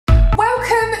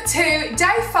to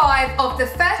day 5 of the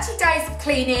 30 days of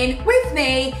cleaning with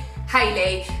me,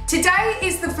 Hayley. Today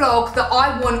is the vlog that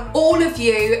I want all of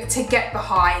you to get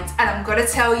behind, and I'm gonna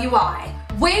tell you why.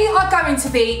 We are going to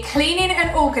be cleaning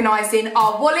and organising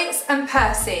our wallets and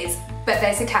purses, but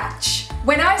there's a catch.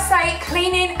 When I say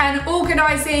cleaning and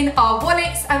organising our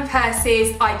wallets and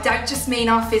purses, I don't just mean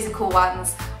our physical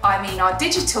ones, I mean our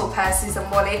digital purses and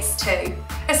wallets too.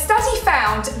 A study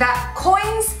found that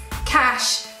coins,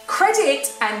 cash,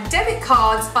 credit and debit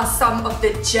cards are some of the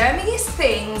germiest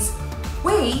things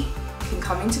we can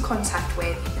come into contact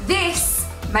with. This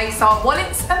makes our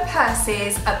wallets and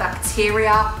purses a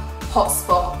bacteria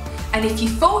hotspot. And if you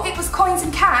thought it was coins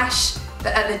and cash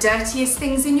that are the dirtiest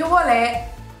things in your wallet,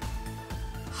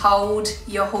 hold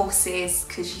your horses,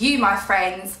 because you, my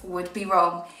friends, would be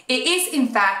wrong. It is in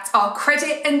fact our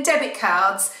credit and debit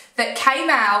cards that came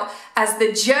out as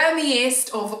the germiest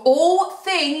of all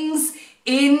things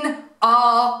in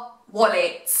our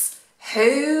wallets.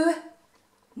 Who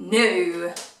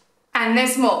knew? And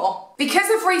there's more. Because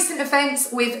of recent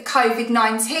events with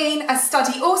COVID-19, a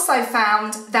study also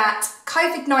found that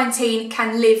COVID-19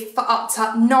 can live for up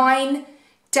to 9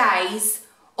 days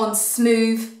on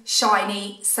smooth,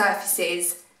 shiny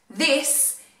surfaces.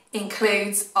 This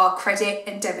includes our credit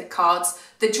and debit cards.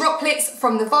 The droplets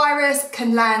from the virus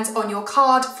can land on your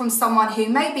card from someone who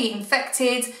may be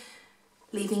infected,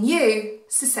 leaving you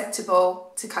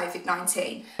susceptible to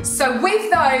COVID-19. So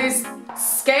with those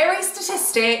scary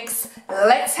statistics,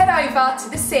 let's head over to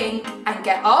the sink and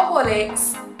get our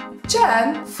wallets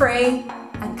germ-free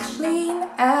and clean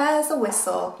as a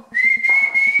whistle.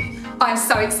 I'm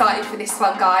so excited for this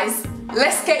one, guys.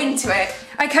 Let's get into it.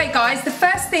 Okay guys, the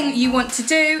first thing you want to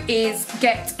do is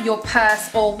get your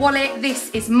purse or wallet. This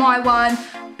is my one.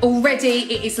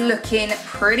 Already it is looking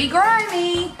pretty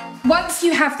grimy. Once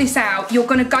you have this out, you're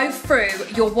gonna go through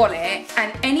your wallet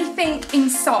and anything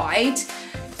inside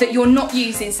that you're not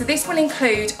using. So this will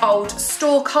include old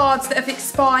store cards that have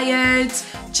expired,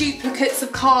 duplicates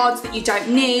of cards that you don't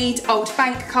need, old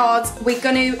bank cards. We're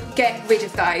gonna get rid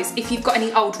of those. If you've got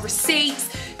any old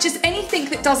receipts, just anything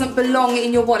that doesn't belong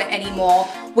in your wallet anymore,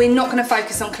 we're not gonna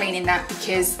focus on cleaning that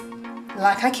because,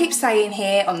 like I keep saying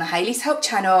here on the Hayleys Help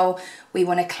channel, we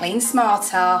wanna clean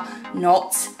smarter,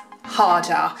 not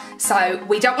harder. So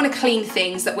we don't want to clean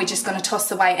things that we're just going to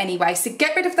toss away anyway. So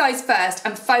get rid of those first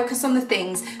and focus on the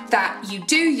things that you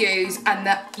do use and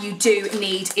that you do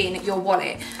need in your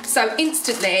wallet. So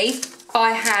instantly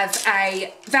I have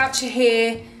a voucher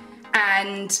here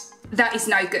and that is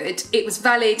no good. It was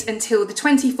valid until the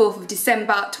 24th of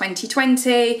December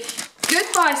 2020.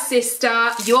 Goodbye sister,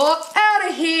 you're out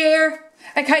of here.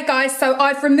 Okay guys, so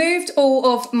I've removed all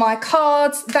of my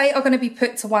cards. They are going to be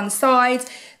put to one side.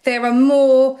 There are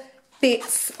more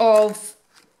bits of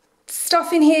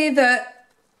stuff in here that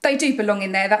they do belong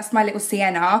in there. That's my little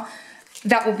sienna.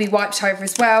 That will be wiped over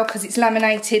as well because it's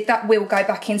laminated. That will go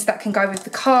back in, so that can go with the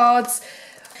cards.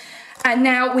 And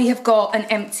now we have got an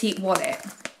empty wallet.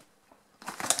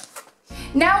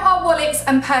 Now our wallets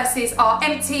and purses are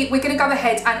empty, we're going to go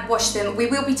ahead and wash them. We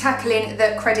will be tackling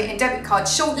the credit and debit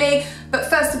cards shortly, but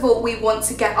first of all we want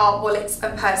to get our wallets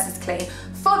and purses clean.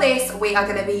 For this we are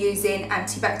going to be using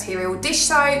antibacterial dish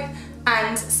soap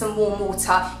and some warm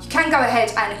water. You can go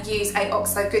ahead and use a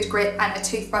OXO Good Grip and a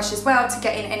toothbrush as well to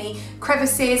get in any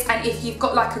crevices, and if you've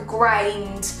got like a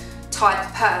grained type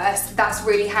purse, that's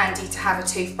really handy to have a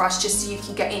toothbrush just so you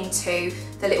can get into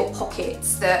the little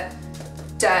pockets that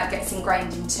dirt gets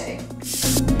ingrained into.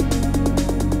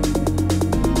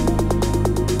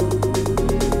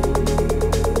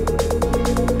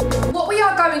 What we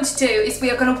are going to do is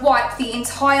we are going to wipe the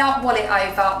entire wallet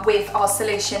over with our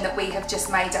solution that we have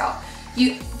just made up.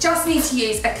 You just need to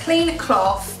use a clean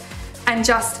cloth and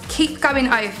just keep going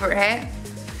over it.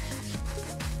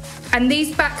 And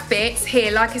these back bits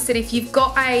here, like I said, if you've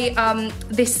got a,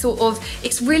 this sort of,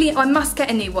 it's really, I must get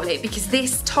a new wallet because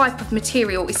this type of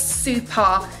material is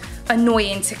super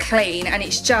annoying to clean and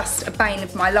it's just a bane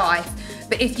of my life.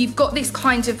 But if you've got this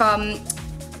kind of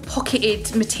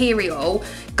pocketed material,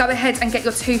 go ahead and get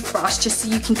your toothbrush just so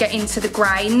you can get into the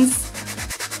grains.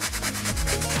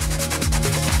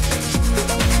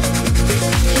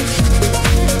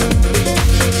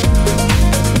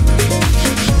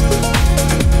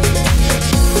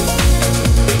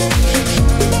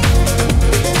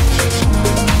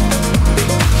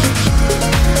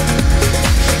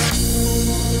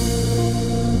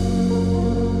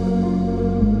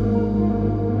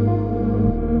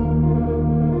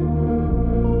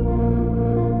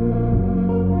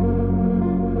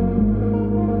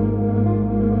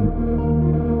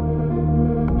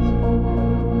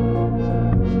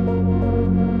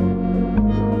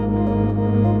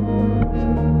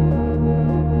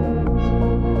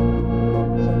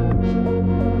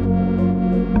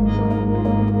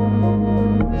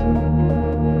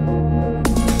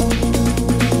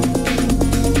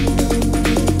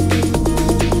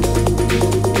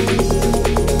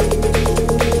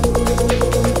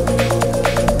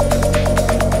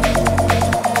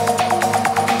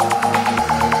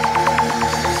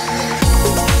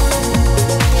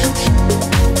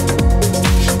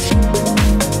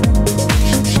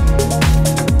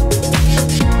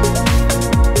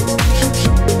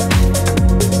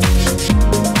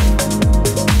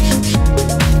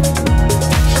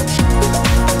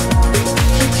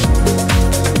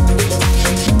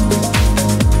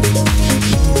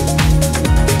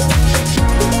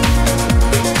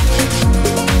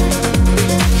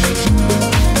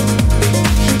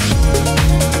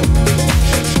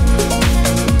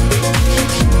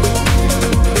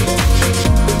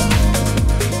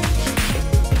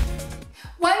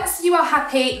 you are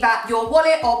happy that your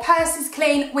wallet or purse is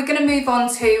clean, we're gonna move on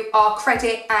to our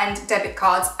credit and debit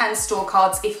cards and store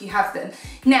cards if you have them.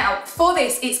 Now, for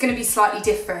this, it's gonna be slightly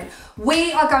different.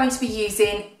 We are going to be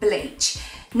using bleach.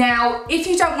 Now, if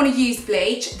you don't want to use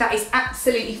bleach, that is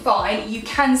absolutely fine. You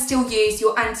can still use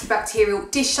your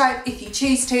antibacterial dish soap if you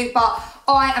choose to, but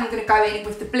I am going to go in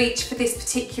with the bleach for this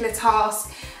particular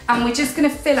task. And we're just going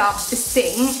to fill up the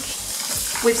sink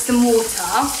with some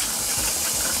water.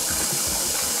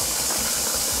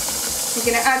 We're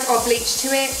going to add our bleach to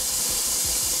it.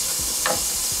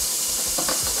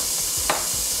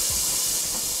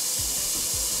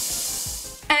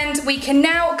 And we can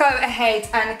now go ahead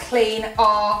and clean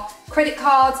our credit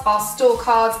cards, our store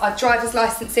cards, our driver's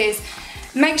licenses.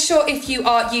 Make sure if you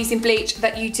are using bleach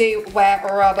that you do wear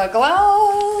rubber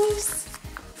gloves.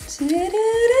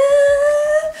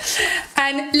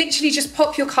 And literally just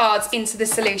pop your cards into the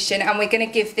solution, and we're going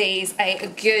to give these a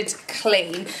good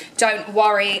clean. Don't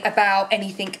worry about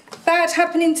anything bad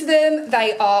happening to them.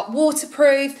 They are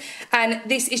waterproof, and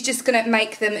this is just going to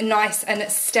make them nice and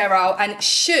sterile. And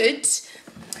should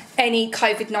any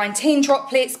COVID-19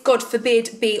 droplets, God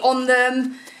forbid, be on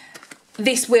them,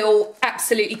 this will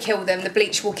absolutely kill them. The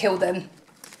bleach will kill them.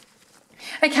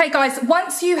 Okay guys,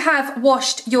 once you have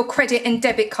washed your credit and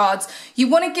debit cards, you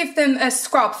want to give them a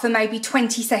scrub for maybe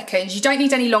 20 seconds. You don't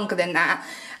need any longer than that.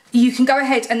 You can go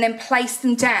ahead and then place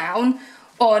them down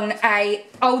on an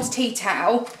old tea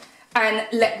towel and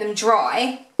let them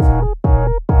dry.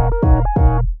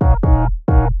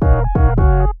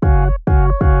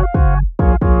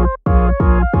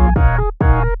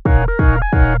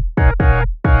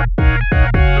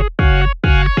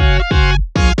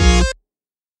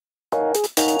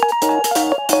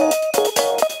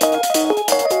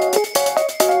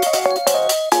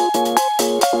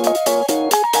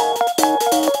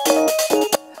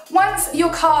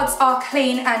 Your cards are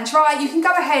clean and dry, you can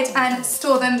go ahead and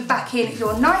store them back in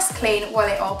your nice clean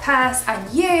wallet or purse,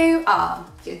 and you are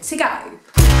good to go.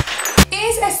 It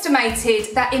is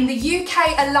estimated that in the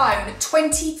UK alone,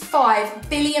 £25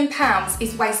 billion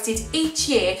is wasted each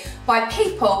year by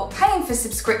people paying for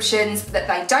subscriptions that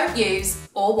they don't use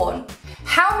or want.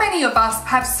 How many of us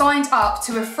have signed up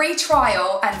to a free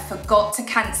trial and forgot to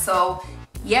cancel?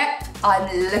 Yep,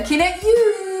 I'm looking at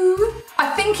you. I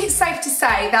think it's safe to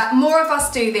say that more of us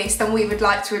do this than we would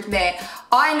like to admit.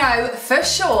 I know for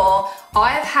sure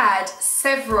I have had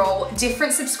several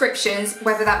different subscriptions,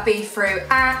 whether that be through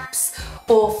apps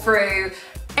or through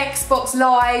Xbox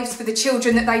Lives for the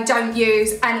children that they don't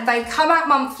use, and they come out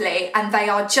monthly and they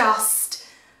are just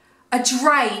a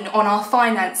drain on our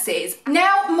finances.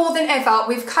 Now more than ever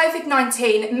with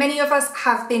COVID-19, many of us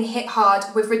have been hit hard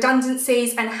with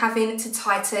redundancies and having to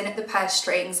tighten the purse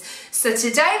strings. So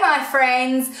today, my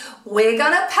friends, we're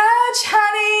gonna purge,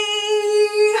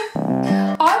 honey!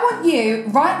 I want you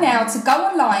right now to go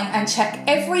online and check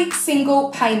every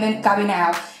single payment going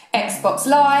out. Xbox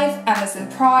Live,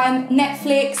 Amazon Prime,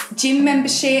 Netflix, gym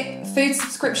membership, food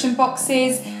subscription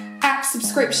boxes, app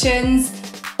subscriptions.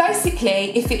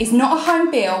 Basically, if it is not a home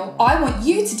bill, I want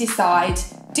you to decide,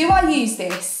 do I use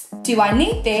this? Do I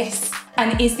need this?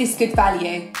 And is this good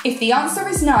value? If the answer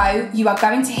is no, you are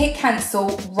going to hit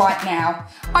cancel right now.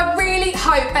 I really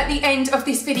hope at the end of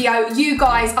this video, you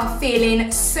guys are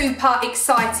feeling super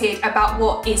excited about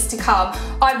what is to come.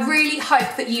 I really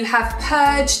hope that you have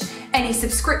purged any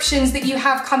subscriptions that you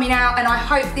have coming out, and I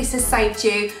hope this has saved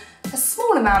you a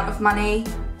small amount of money,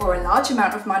 or a large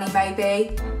amount of money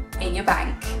maybe, in your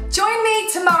bank. Join me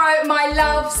tomorrow, my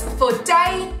loves, for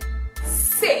day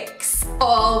 6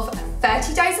 of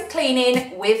 30 days of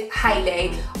cleaning with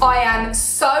Hayley. I am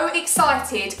so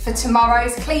excited for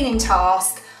tomorrow's cleaning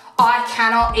task. I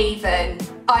cannot even.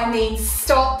 I mean,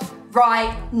 stop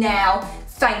right now.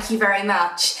 Thank you very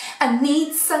much. I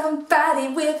need somebody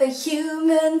with a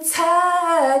human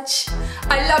touch.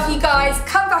 I love you guys.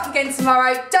 Come back again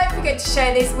tomorrow. Don't forget to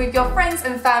share this with your friends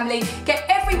and family. Get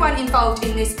everyone involved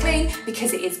in this clean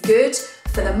because it is good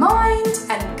for the mind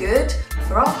and good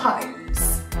for our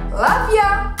homes. Love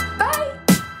ya.